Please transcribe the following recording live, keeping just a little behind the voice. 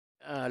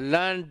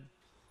land,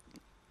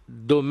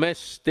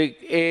 domestic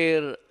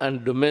air,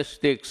 and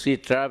domestic sea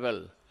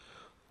travel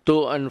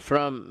to and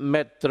from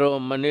Metro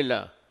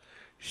Manila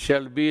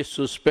shall be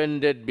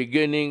suspended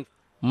beginning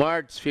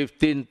March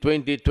 15,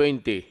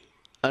 2020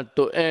 and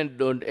to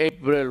end on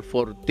April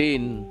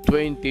 14,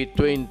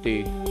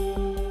 2020.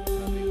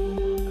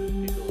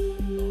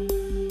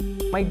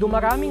 May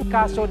dumaraming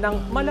kaso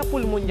ng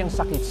malapulmunyang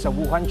sakit sa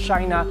Wuhan,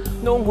 China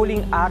noong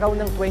huling araw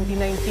ng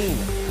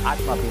 2019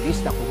 at mabilis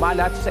na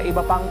kumalat sa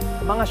iba pang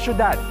mga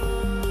syudad.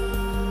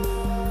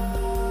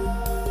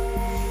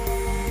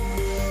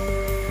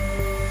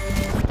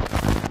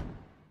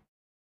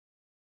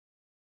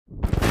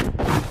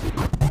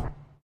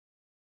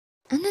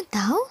 Ano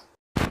daw?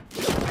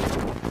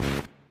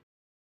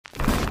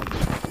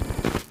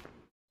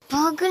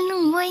 Bagal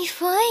ng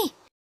Wi-Fi.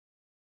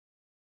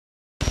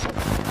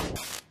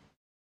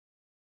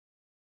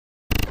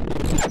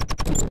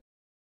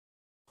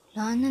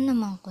 Wala na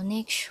namang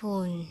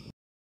connection.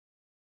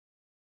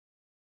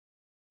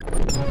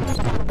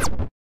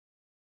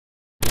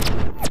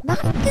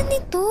 Bakit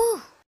ganito?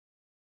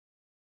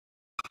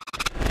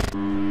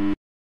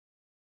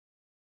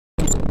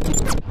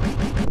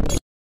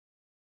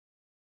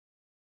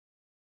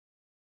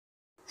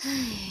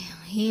 Ay,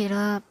 ang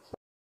hirap.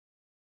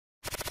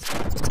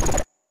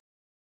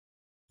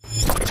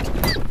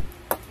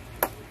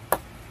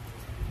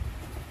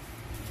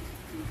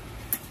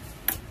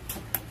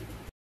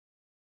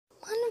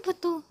 Ano ba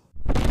to?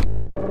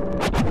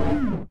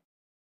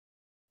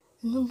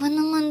 Ano ba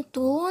naman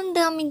to? Ang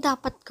daming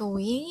dapat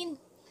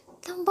gawin.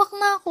 Tambak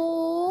na ako.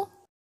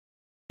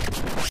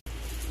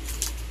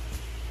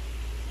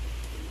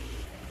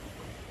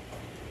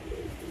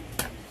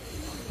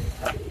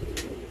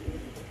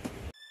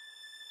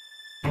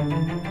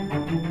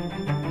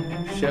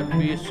 Shall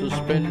be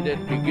suspended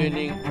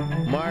beginning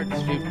March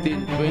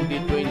 15,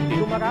 2020.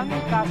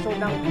 Dumaraming kaso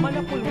ng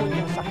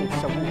malapulmunyang sakit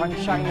sa Wuhan,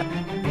 China.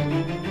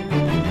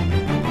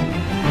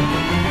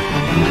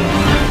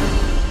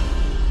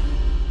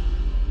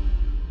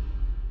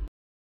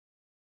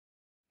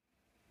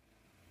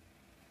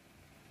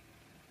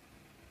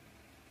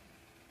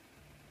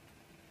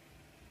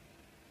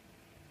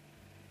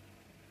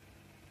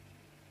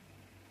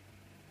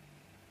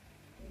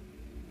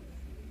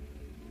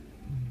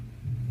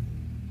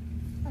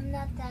 I'm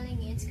not telling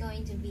you it's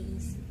going to be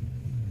easy.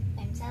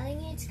 I'm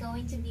telling you it's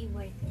going to be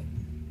worth it.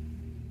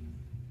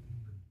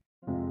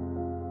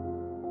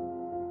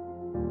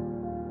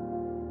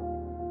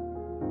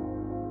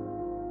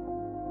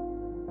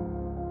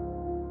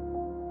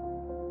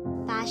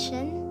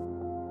 Passion,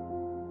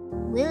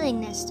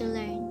 willingness to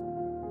learn,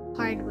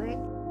 hard work,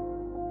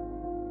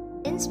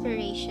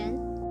 inspiration,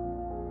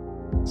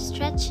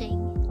 stretching,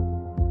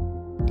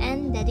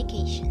 and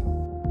dedication.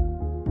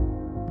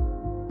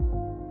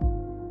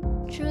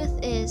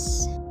 Truth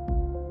is,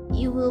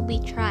 you will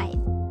be tried,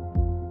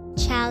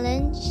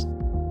 challenged,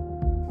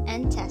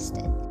 and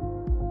tested.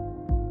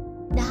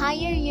 The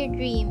higher your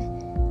dream,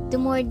 the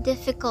more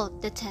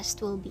difficult the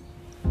test will be.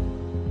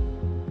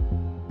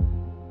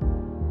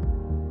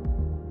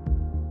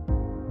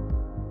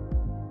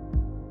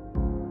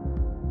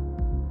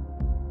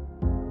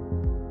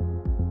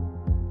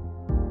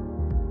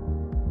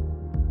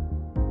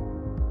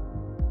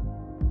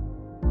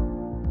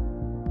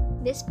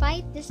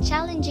 Despite this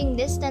challenging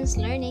distance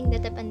learning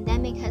that the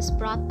pandemic has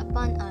brought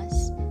upon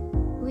us,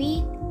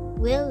 we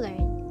will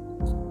learn.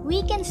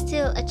 We can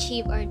still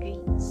achieve our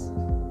dreams.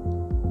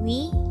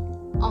 We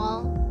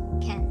all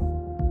can.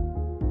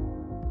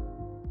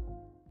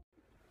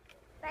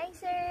 Bye,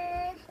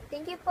 sir.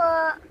 Thank you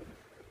po.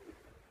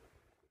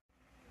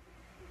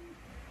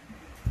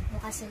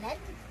 Bukas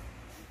ulit.